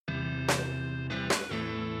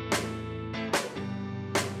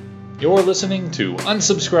You're listening to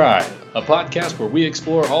Unsubscribe, a podcast where we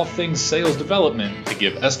explore all things sales development to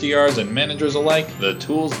give SDRs and managers alike the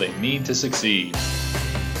tools they need to succeed.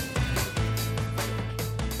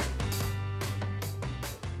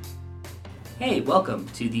 Hey, welcome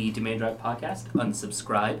to the Demand Drive podcast,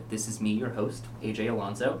 Unsubscribe. This is me, your host, AJ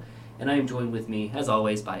Alonso, and I am joined with me, as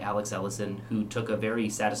always, by Alex Ellison, who took a very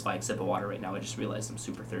satisfying sip of water right now. I just realized I'm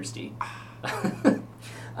super thirsty.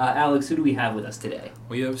 Alex, who do we have with us today?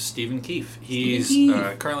 We have Stephen Keefe. He's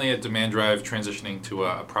currently at Demand Drive, transitioning to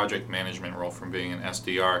a project management role from being an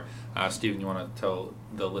SDR. Stephen, you want to tell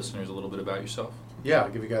the listeners a little bit about yourself? Yeah, I'll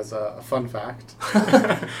give you guys a fun fact.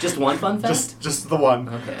 Just one fun fact? Just the one.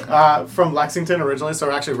 Okay. From Lexington originally, so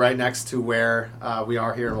we're actually right next to where we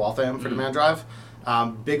are here in Waltham for Demand Drive.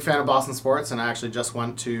 Big fan of Boston sports, and I actually just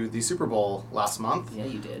went to the Super Bowl last month. Yeah,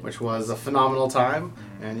 you did. Which was a phenomenal time,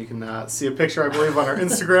 and you can see a picture, I believe, on our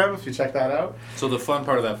Instagram if you check that out. So the fun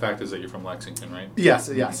part of that fact is that you're from Lexington, right?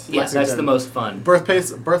 Yes. Yes, that's the most fun.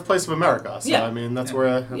 Birthplace of America. So yeah. I mean, that's where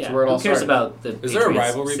it all started. Who cares about the Is there a Patriots'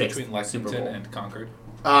 rivalry sixth between Lexington and Concord?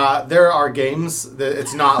 There are games.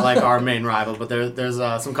 It's not like our main rival, but there's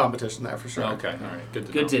some competition there for sure. Okay, all right, good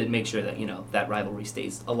to know. Good to make sure that that rivalry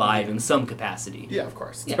stays alive in some capacity. Yeah, of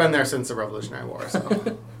course. It's been there since the Revolutionary War.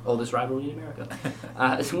 So. Oldest rivalry in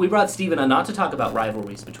America. So we brought Stephen on not to talk about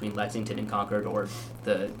rivalries between Lexington and Concord or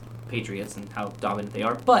the Patriots and how dominant they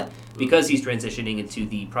are, but because he's transitioning into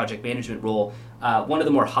the project management role, one of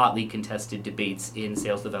the more hotly contested debates in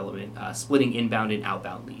sales development, splitting inbound and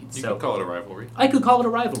outbound leads. You could call it a rivalry. I could call it a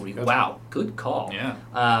rivalry. Wow, good call. Yeah.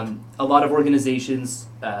 A lot of organizations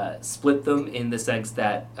split them in the sense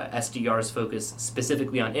that SDRs focus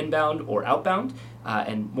specifically on inbound or outbound,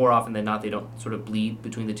 and more often than not, they don't sort of bleed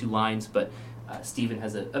between the two lines, but Stephen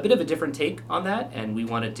has a bit of a different take on that, and we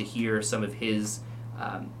wanted to hear some of his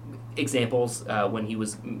examples when he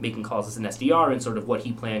was making calls as an SDR and sort of what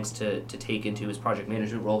he plans to take into his project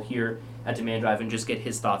management role here at Demand Drive and just get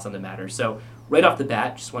his thoughts on the matter. So right off the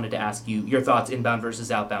bat, just wanted to ask you your thoughts inbound versus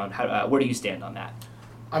outbound. Where do you stand on that?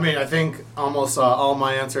 I mean, I think almost all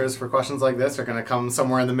my answers for questions like this are going to come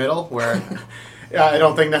somewhere in the middle where I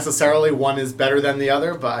don't think necessarily one is better than the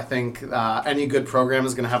other, but I think any good program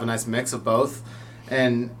is going to have a nice mix of both.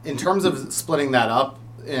 And in terms of splitting that up,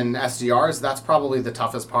 in SDRs, that's probably the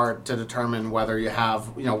toughest part to determine whether you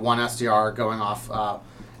have one SDR going off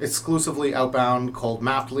exclusively outbound cold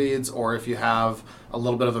mapped leads, or if you have a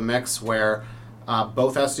little bit of a mix where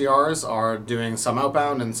both SDRs are doing some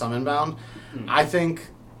outbound and some inbound. I think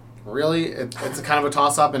really it's a kind of a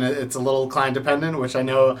toss up, and it's a little client dependent, which I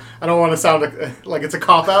know I don't want to sound like it's a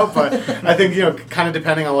cop out, but I think kind of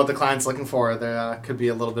depending on what the client's looking for, there could be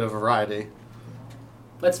a little bit of variety.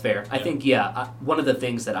 That's fair. I think, one of the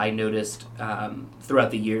things that I noticed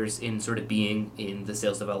throughout the years in sort of being in the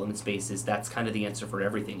sales development space is that's kind of the answer for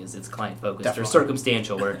everything, is it's client-focused or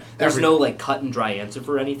circumstantial, where there's no cut and dry answer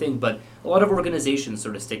for anything, but a lot of organizations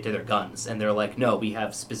sort of stick to their guns, and they're like, no, we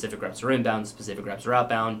have specific reps are inbound, specific reps are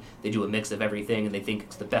outbound, they do a mix of everything, and they think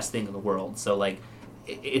it's the best thing in the world. So,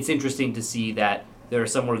 it's interesting to see that there are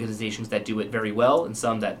some organizations that do it very well, and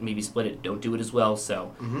some that maybe split it don't do it as well.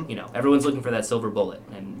 So, everyone's looking for that silver bullet,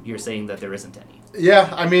 and you're saying that there isn't any. Yeah,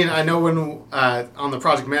 I mean, I know when on the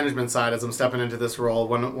project management side, as I'm stepping into this role,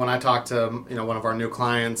 when I talk to one of our new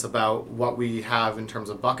clients about what we have in terms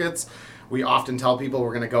of buckets, we often tell people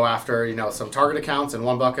we're going to go after some target accounts in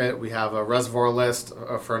one bucket. We have a reservoir list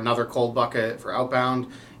for another cold bucket for outbound.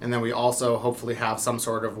 And then we also hopefully have some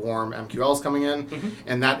sort of warm MQLs coming in.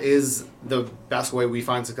 And that is the best way we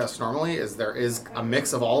find success normally, is there is a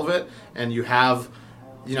mix of all of it. And you have,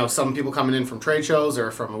 some people coming in from trade shows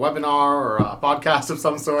or from a webinar or a podcast of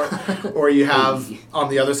some sort. Or you have, on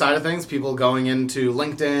the other side of things, people going into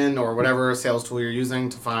LinkedIn or whatever sales tool you're using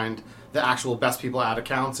to find the actual best people at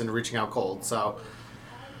accounts and reaching out cold. So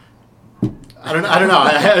I don't know.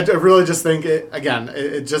 I really just think it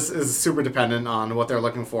just is super dependent on what they're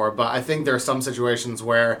looking for. But I think there are some situations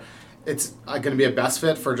where it's going to be a best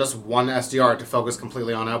fit for just one SDR to focus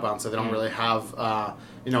completely on outbound, so they don't really have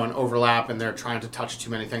an overlap and they're trying to touch too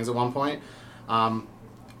many things at one point. A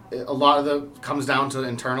lot of it comes down to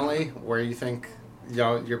internally where you think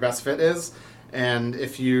your best fit is, and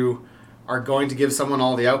if you are going to give someone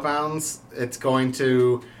all the outbounds, it's going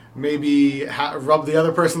to maybe rub the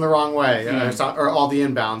other person the wrong way, or all the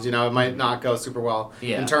inbounds. It might not go super well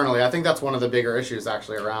internally. I think that's one of the bigger issues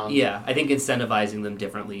actually around. Yeah, I think incentivizing them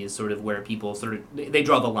differently is sort of where people they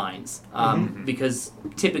draw the lines, because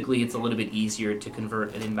typically it's a little bit easier to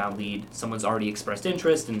convert an inbound lead. Someone's already expressed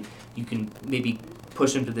interest, and you can maybe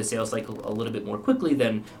push them through the sales cycle a little bit more quickly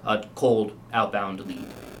than a cold outbound lead.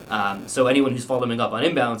 So anyone who's following up on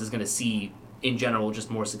inbounds is going to see, in general,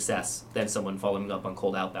 just more success than someone following up on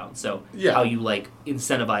cold outbound. So how you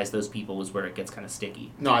incentivize those people is where it gets kind of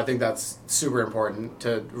sticky. No, I think that's super important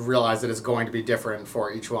to realize that it's going to be different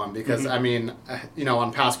for each one because, I mean,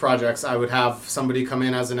 on past projects, I would have somebody come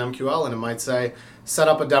in as an MQL and it might say, set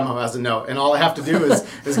up a demo as a note. And all I have to do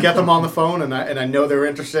is get them on the phone and I know they're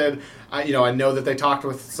interested. I know that they talked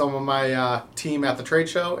with some of my team at the trade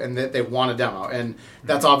show and that they want a demo. And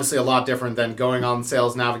that's obviously a lot different than going on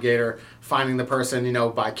Sales Navigator, finding the person,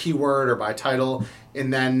 by keyword or by title,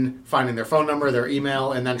 and then finding their phone number, their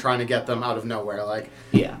email, and then trying to get them out of nowhere.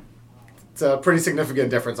 It's a pretty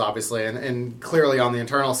significant difference, obviously. And clearly on the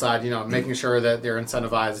internal side, making sure that they're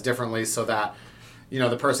incentivized differently so that,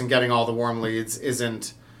 the person getting all the warm leads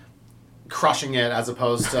isn't crushing it as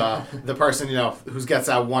opposed to the person, who gets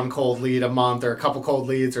that one cold lead a month or a couple cold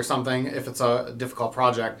leads or something. If it's a difficult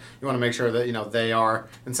project, you want to make sure that, they are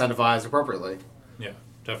incentivized appropriately. Yeah,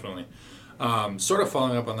 definitely. Sort of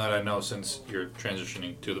following up on that, I know since you're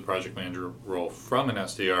transitioning to the project manager role from an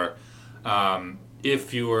SDR,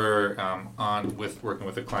 if you were working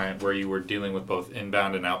with a client where you were dealing with both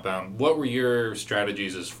inbound and outbound, what were your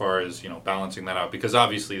strategies as far as balancing that out? Because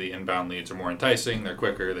obviously the inbound leads are more enticing, they're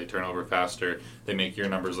quicker, they turn over faster, they make your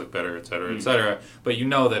numbers look better, et cetera, et cetera. But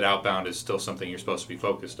that outbound is still something you're supposed to be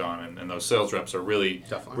focused on, and those sales reps are really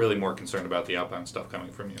more concerned about the outbound stuff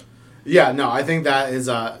coming from you. Yeah, no, I think that is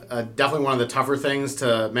definitely one of the tougher things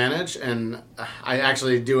to manage, and I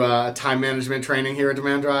actually do a time management training here at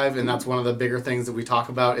Demand Drive, and that's one of the bigger things that we talk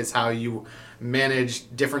about is how you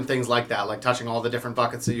manage different things like that, like touching all the different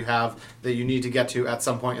buckets that you have that you need to get to at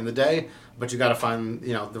some point in the day, but you got to find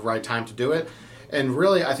the right time to do it. And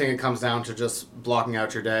really, I think it comes down to just blocking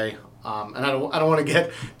out your day. And I don't want to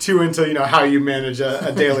get too into how you manage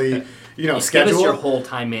a daily schedule. Give us your whole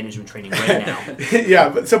time management training right now. Yeah,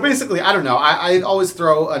 but so basically, I don't know. I always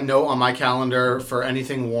throw a note on my calendar for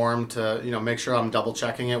anything warm to make sure I'm double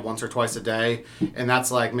checking it once or twice a day, and that's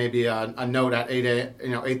like maybe a note at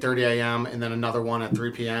 8:30 a.m. and then another one at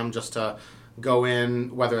 3 p.m. just to go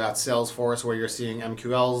in, whether that's Salesforce where you're seeing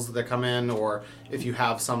MQLs that come in, or if you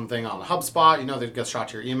have something on HubSpot, that gets shot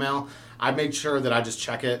to your email. I made sure that I just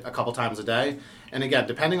check it a couple times a day, and again,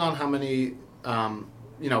 depending on how many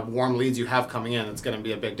warm leads you have coming in, it's going to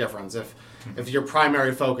be a big difference. If your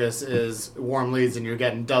primary focus is warm leads and you're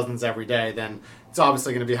getting dozens every day, then it's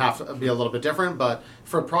obviously going to have to be a little bit different. But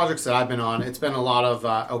for projects that I've been on, it's been a lot of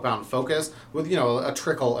outbound focus with a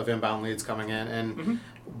trickle of inbound leads coming in, and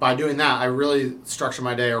by doing that, I really structure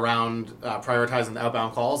my day around prioritizing the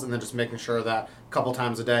outbound calls and then just making sure that a couple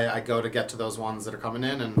times a day I go to get to those ones that are coming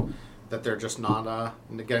in and that they're just not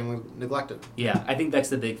getting neglected. Yeah, I think that's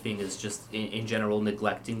the big thing is just in general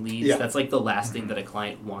neglecting leads. Yeah. That's like the last thing that a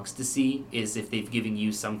client wants to see is if they've given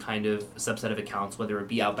you some kind of subset of accounts, whether it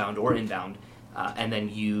be outbound or inbound, and then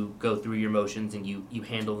you go through your motions and you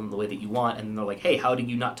handle them the way that you want, and then they're like, hey, how did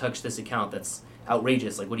you not touch this account? That's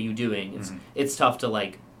outrageous. Like, what are you doing? It's tough to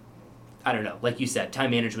I don't know. Like you said,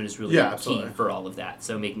 time management is really key for all of that.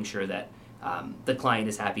 So making sure that the client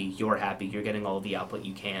is happy, you're getting all of the output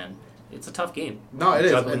you can. It's a tough game. No, it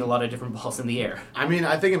is. Juggling a lot of different balls in the air. I mean,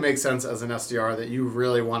 I think it makes sense as an SDR that you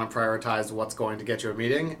really want to prioritize what's going to get you a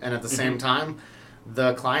meeting, and at the same time,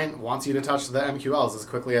 the client wants you to touch the MQLs as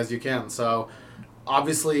quickly as you can. So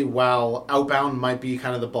obviously, while outbound might be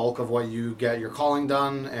kind of the bulk of what you get your calling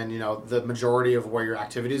done and the majority of where your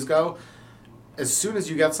activities go, as soon as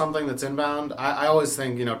you get something that's inbound, I always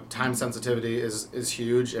think time sensitivity is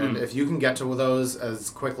huge, and if you can get to those as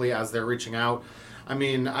quickly as they're reaching out. I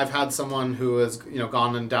mean, I've had someone who has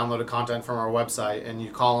gone and downloaded content from our website, and you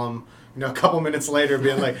call them a couple minutes later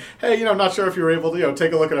being like, hey, not sure if you were able to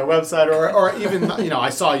take a look at our website, or even I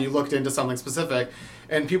saw you looked into something specific,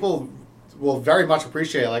 and people will very much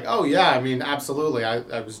appreciate like, oh yeah, I mean, absolutely,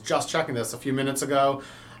 I was just checking this a few minutes ago.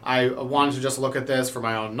 I wanted to just look at this for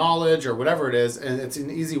my own knowledge or whatever it is, and it's an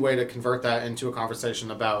easy way to convert that into a conversation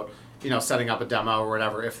about setting up a demo or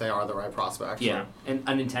whatever if they are the right prospect. Yeah, and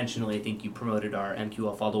unintentionally, I think you promoted our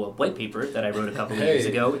MQL follow-up white paper that I wrote a couple of years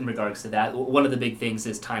ago in regards to that. One of the big things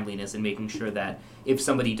is timeliness and making sure that if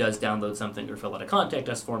somebody does download something or fill out a contact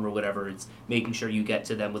us form or whatever, it's making sure you get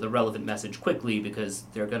to them with a relevant message quickly because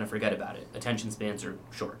they're going to forget about it. Attention spans are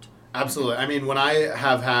short. Absolutely. I mean, when I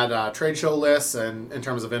have had trade show lists and in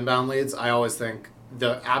terms of inbound leads, I always think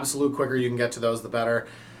the absolute quicker you can get to those, the better.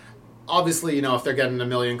 obviously, if they're getting a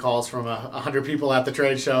million calls from 100 people at the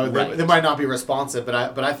trade show, Right. they might not be responsive.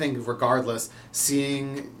 But I think regardless,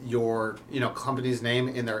 seeing your company's name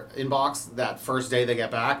in their inbox that first day they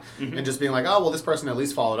get back, and just being like, oh well, this person at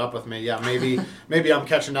least followed up with me. Yeah, maybe I'm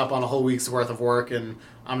catching up on a whole week's worth of work, and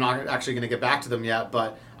I'm not actually going to get back to them yet.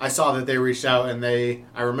 But I saw that they reached out, and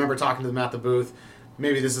I remember talking to them at the booth.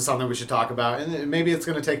 Maybe this is something we should talk about, and maybe it's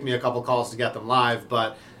going to take me a couple calls to get them live,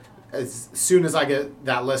 but as soon as I get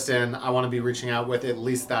that list in, I want to be reaching out with at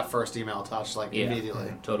least that first email touch,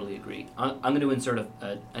 immediately. Totally agree. I'm going to insert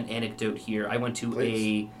an anecdote here. I went to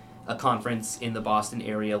a conference in the Boston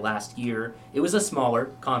area last year. It was a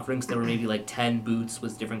smaller conference. There were maybe 10 booths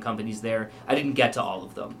with different companies there. I didn't get to all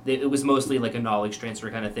of them. It was mostly a knowledge transfer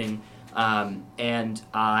kind of thing. And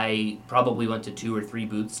I probably went to 2 or 3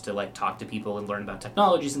 booths to talk to people and learn about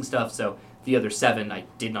technologies and stuff. So the other 7 I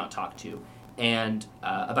did not talk to. And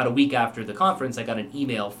about a week after the conference, I got an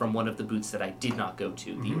email from one of the booths that I did not go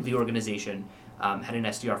to. The organization had an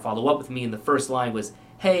SDR follow up with me, and the first line was,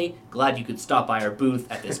 "Hey, glad you could stop by our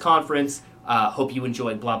booth at this conference. Hope you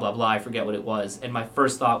enjoyed blah, blah, blah." I forget what it was. And my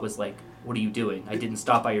first thought was what are you doing? I didn't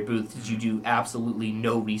stop by your booth. Did you do absolutely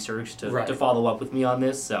no research to follow up with me on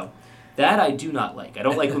this? So that I do not like. I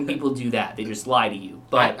don't like when people do that. They just lie to you.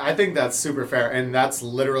 But I think that's super fair, and that's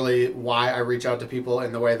literally why I reach out to people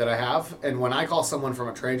in the way that I have. And when I call someone from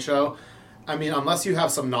a trade show, I mean, unless you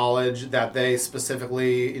have some knowledge that they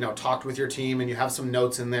specifically, talked with your team, and you have some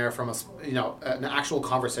notes in there from an actual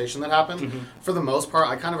conversation that happened, for the most part,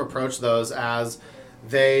 I kind of approach those as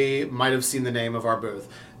they might have seen the name of our booth.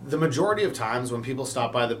 The majority of times when people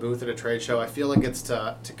stop by the booth at a trade show, I feel like it's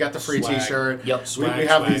to get the free Swag. T-shirt. Yep. We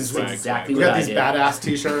have these exactly we what got I these did. badass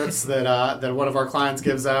T-shirts that one of our clients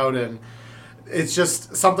gives out, and it's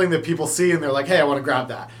just something that people see and they're like, "Hey, I want to grab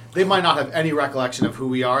that." They might not have any recollection of who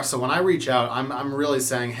we are, so when I reach out, I'm really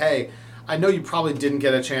saying, "Hey, I know you probably didn't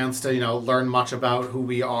get a chance to learn much about who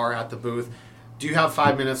we are at the booth. Do you have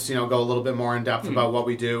 5 minutes to go a little bit more in depth about what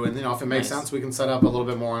we do? And if it makes sense, we can set up a little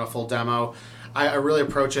bit more on a full demo." I really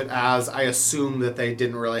approach it as I assume that they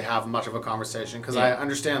didn't really have much of a conversation, because I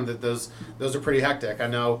understand that those are pretty hectic. I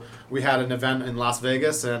know we had an event in Las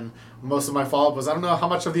Vegas, and most of my follow-up was, I don't know how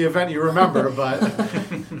much of the event you remember, but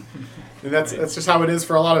and that's just how it is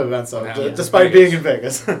for a lot of events, though, despite being in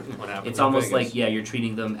Vegas. It's almost like, you're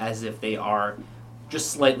treating them as if they are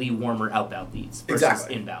just slightly warmer outbound leads versus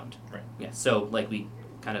inbound. Right. Yeah, so we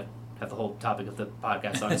kind of have the whole topic of the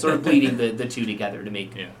podcast on sort of bleeding the two together to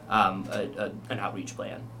make an outreach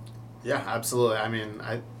plan. Yeah, absolutely. I mean,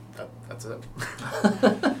 that's it.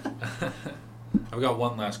 I've got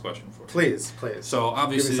one last question for you. Please. So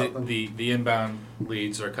obviously the inbound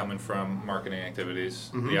leads are coming from marketing activities.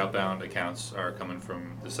 The outbound accounts are coming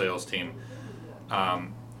from the sales team.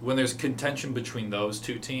 When there's contention between those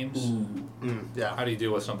two teams, how do you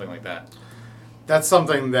deal with something like that? That's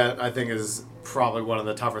something that I think is probably one of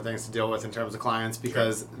the tougher things to deal with in terms of clients,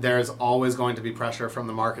 because there's always going to be pressure from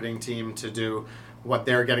the marketing team to do what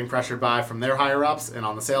they're getting pressured by from their higher ups, and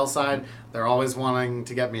on the sales side, they're always wanting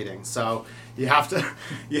to get meetings. So you have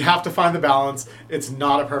to find the balance. It's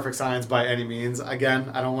not a perfect science by any means.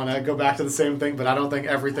 Again, I don't want to go back to the same thing, but I don't think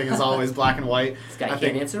everything is always black and white. This guy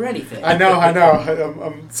can't answer anything. I know.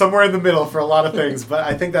 I'm somewhere in the middle for a lot of things, but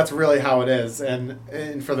I think that's really how it is.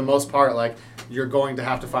 And for the most part, you're going to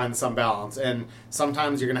have to find some balance. And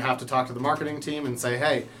sometimes you're going to have to talk to the marketing team and say,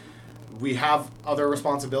 "Hey, we have other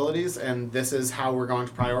responsibilities, and this is how we're going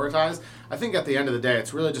to prioritize." I think at the end of the day,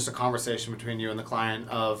 it's really just a conversation between you and the client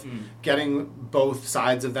of getting both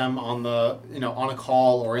sides of them on on a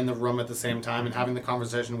call or in the room at the same time, and having the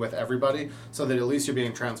conversation with everybody, so that at least you're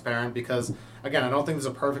being transparent. Because again, I don't think there's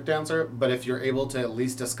a perfect answer, but if you're able to at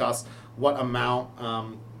least discuss what amount,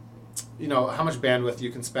 how much bandwidth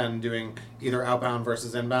you can spend doing either outbound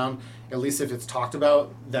versus inbound, at least if it's talked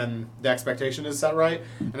about, then the expectation is set right.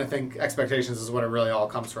 And I think expectations is what it really all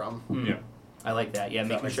comes from. Yeah. I like that. Yeah,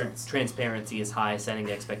 making sure sense. transparency is high, setting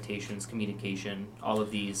the expectations, communication, all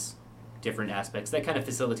of these different aspects that kind of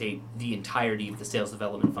facilitate the entirety of the sales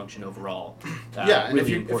development function overall. And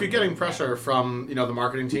really if you're getting pressure from the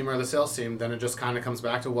marketing team or the sales team, then it just kind of comes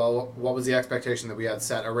back to, well, what was the expectation that we had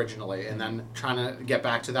set originally, and then trying to get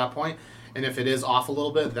back to that point. And if it is off a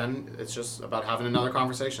little bit, then it's just about having another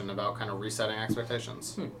conversation about kind of resetting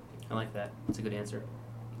expectations. I like that. That's a good answer.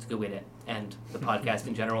 It's a good way to end the podcast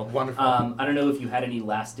in general. Wonderful. I don't know if you had any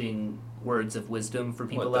lasting words of wisdom for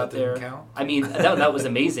people out there. Count? I mean, that was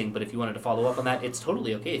amazing, but if you wanted to follow up on that, it's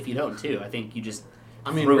totally okay if you don't, too. I think you just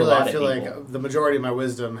I mean, threw a really, lot I at feel people. like the majority of my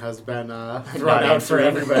wisdom has been thrown out for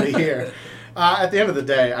everybody here. At the end of the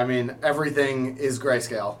day, I mean, everything is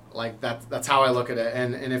grayscale. Like that's how I look at it.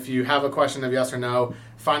 And if you have a question of yes or no,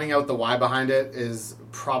 finding out the why behind it is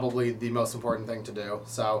probably the most important thing to do.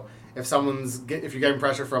 So if you're getting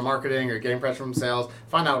pressure from marketing or getting pressure from sales,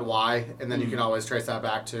 find out why, and then you can always trace that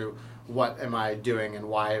back to what am I doing and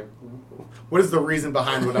why. What is the reason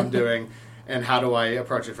behind what I'm doing, and how do I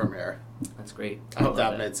approach it from here? That's great. I hope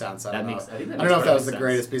that made sense. I don't know if that was the sense.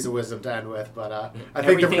 greatest piece of wisdom to end with, but I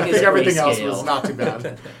think everything else was not too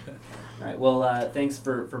bad. All right. Well, thanks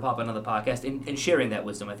for popping on the podcast and sharing that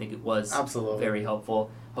wisdom. I think it was absolutely very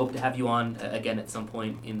helpful. Hope to have you on again at some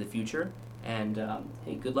point in the future. And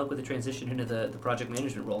hey, good luck with the transition into the project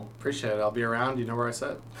management role. Appreciate it. I'll be around. You know where I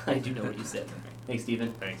sit. I do know where you sit. Thanks,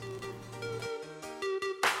 Stephen. Thanks.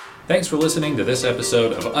 Thanks for listening to this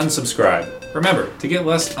episode of Unsubscribe. Remember, to get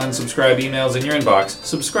less unsubscribe emails in your inbox,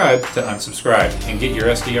 subscribe to Unsubscribe and get your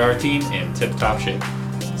SDR team in tip-top shape.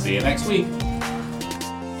 See you next week.